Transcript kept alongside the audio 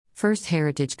First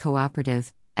Heritage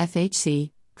Cooperative, FHC,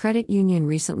 Credit Union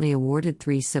recently awarded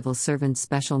 3 civil servants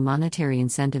special monetary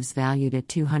incentives valued at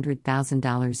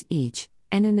 $200,000 each,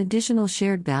 and an additional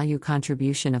shared value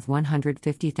contribution of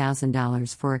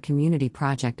 $150,000 for a community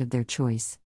project of their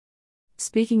choice.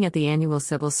 Speaking at the annual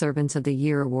Civil Servants of the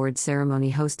Year award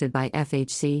ceremony hosted by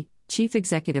FHC, Chief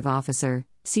Executive Officer,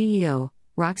 CEO,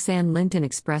 Roxanne Linton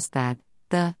expressed that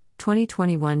the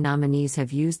 2021 nominees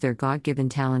have used their God-given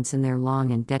talents in their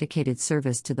long and dedicated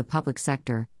service to the public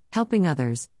sector, helping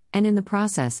others, and in the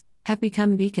process, have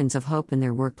become beacons of hope in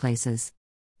their workplaces.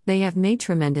 They have made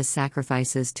tremendous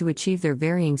sacrifices to achieve their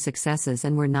varying successes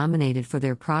and were nominated for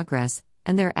their progress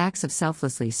and their acts of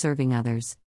selflessly serving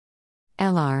others.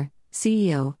 LR,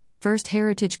 CEO, First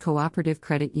Heritage Cooperative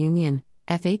Credit Union,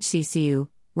 FHCCU,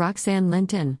 Roxanne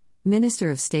Linton, Minister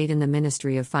of State in the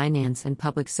Ministry of Finance and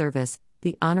Public Service,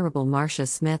 the Honorable Marcia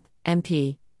Smith,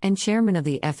 MP, and Chairman of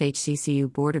the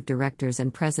FHCCU Board of Directors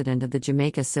and President of the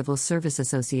Jamaica Civil Service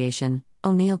Association,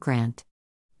 O'Neill Grant.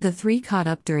 The 3 caught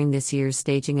up during this year's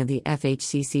staging of the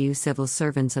FHCCU Civil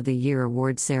Servants of the Year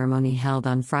award ceremony held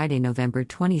on Friday, November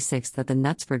 26 at the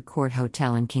Knutsford Court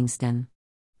Hotel in Kingston.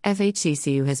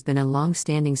 FHCCU has been a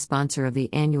long-standing sponsor of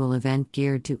the annual event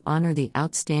geared to honor the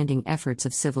outstanding efforts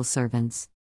of civil servants.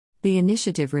 The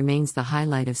initiative remains the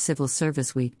highlight of Civil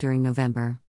Service Week during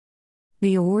November.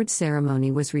 The award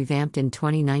ceremony was revamped in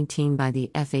 2019 by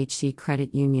the FHC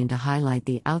Credit Union to highlight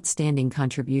the outstanding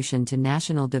contribution to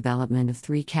national development of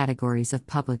 3 categories of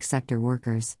public sector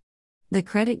workers. The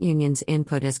credit union's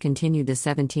input has continued the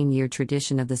 17-year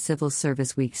tradition of the Civil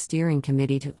Service Week Steering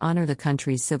Committee to honor the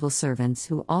country's civil servants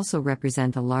who also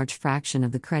represent a large fraction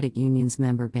of the credit union's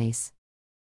member base.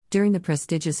 During the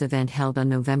prestigious event held on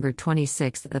November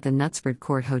 26 at the Knutsford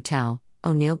Court Hotel,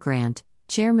 O'Neill Grant,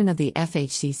 Chairman of the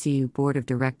FHCCU Board of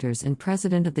Directors and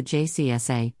President of the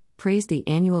JCSA, praised the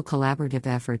annual collaborative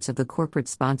efforts of the corporate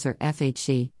sponsor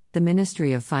FHC, the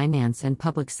Ministry of Finance and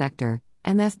Public Sector,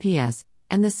 MFPS,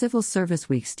 and the Civil Service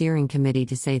Week Steering Committee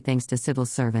to say thanks to civil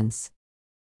servants.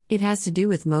 It has to do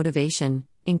with motivation,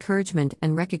 encouragement,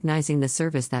 and recognizing the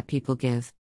service that people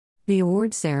give. The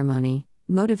award ceremony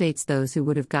motivates those who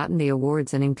would have gotten the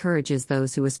awards and encourages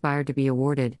those who aspire to be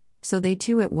awarded, so they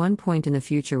too at one point in the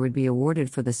future would be awarded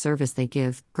for the service they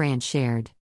give, Grant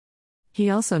shared. He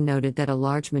also noted that a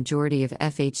large majority of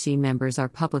FHC members are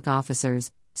public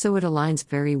officers, so it aligns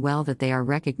very well that they are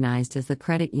recognized as the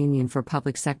Credit Union for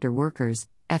Public Sector Workers,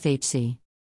 FHC.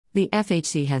 The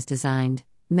FHC has designed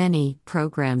many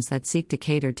programs that seek to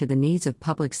cater to the needs of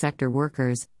public sector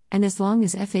workers, and as long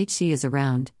as FHC is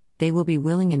around, they will be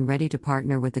willing and ready to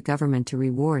partner with the government to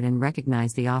reward and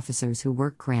recognize the officers who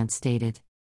work, Grant stated.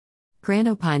 Grant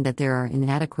opined that there are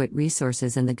inadequate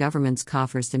resources in the government's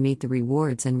coffers to meet the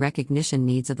rewards and recognition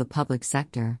needs of the public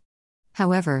sector.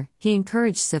 However, he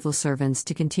encouraged civil servants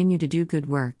to continue to do good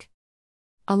work.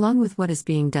 Along with what is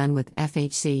being done with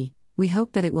FHC, we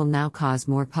hope that it will now cause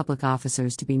more public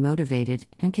officers to be motivated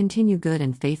and continue good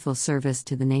and faithful service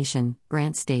to the nation,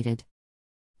 Grant stated.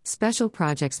 Special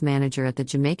Projects Manager at the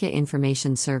Jamaica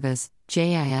Information Service,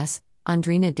 JIS,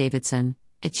 Andrina Davidson,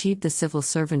 achieved the Civil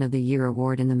Servant of the Year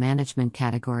award in the management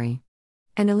category.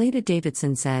 Anelita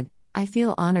Davidson said, "I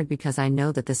feel honored because I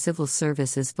know that the civil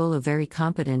service is full of very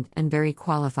competent and very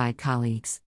qualified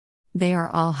colleagues. They are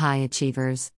all high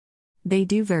achievers. They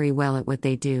do very well at what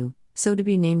they do, so to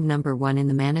be named number 1 in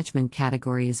the management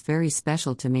category is very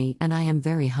special to me and I am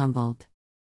very humbled."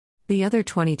 The other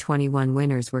 2021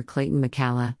 winners were Clayton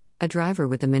McCalla, a driver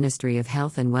with the Ministry of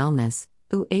Health and Wellness,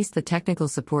 who aced the technical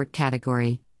support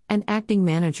category, and Acting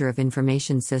Manager of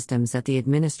Information Systems at the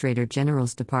Administrator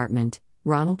General's Department,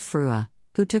 Ronald Frua,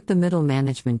 who took the middle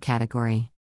management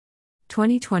category.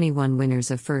 2021 winners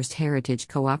of First Heritage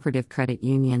Cooperative Credit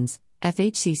Unions,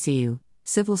 FHCCU,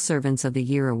 Civil Servants of the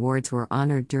Year awards were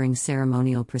honored during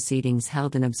ceremonial proceedings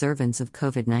held in observance of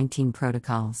COVID-19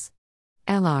 protocols.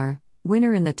 LR,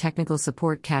 winner in the technical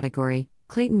support category,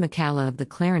 Clayton McCalla of the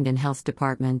Clarendon Health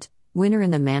Department, winner in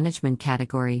the management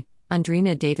category,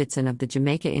 Andrina Davidson of the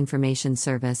Jamaica Information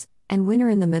Service, and winner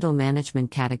in the middle management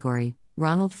category,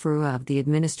 Ronald Frua of the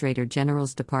Administrator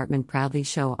General's Department proudly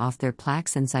show off their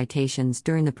plaques and citations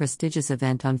during the prestigious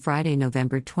event on Friday,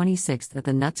 November 26 at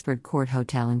the Knutsford Court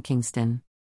Hotel in Kingston.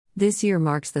 This year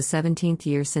marks the 17th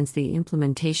year since the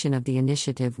implementation of the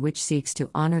initiative, which seeks to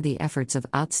honor the efforts of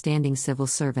outstanding civil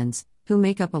servants, who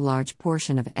make up a large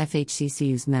portion of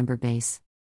FHCCU's member base.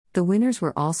 The winners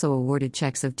were also awarded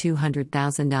checks of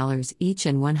 $200,000 each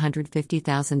and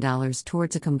 $150,000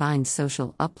 towards a combined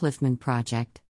social upliftment project.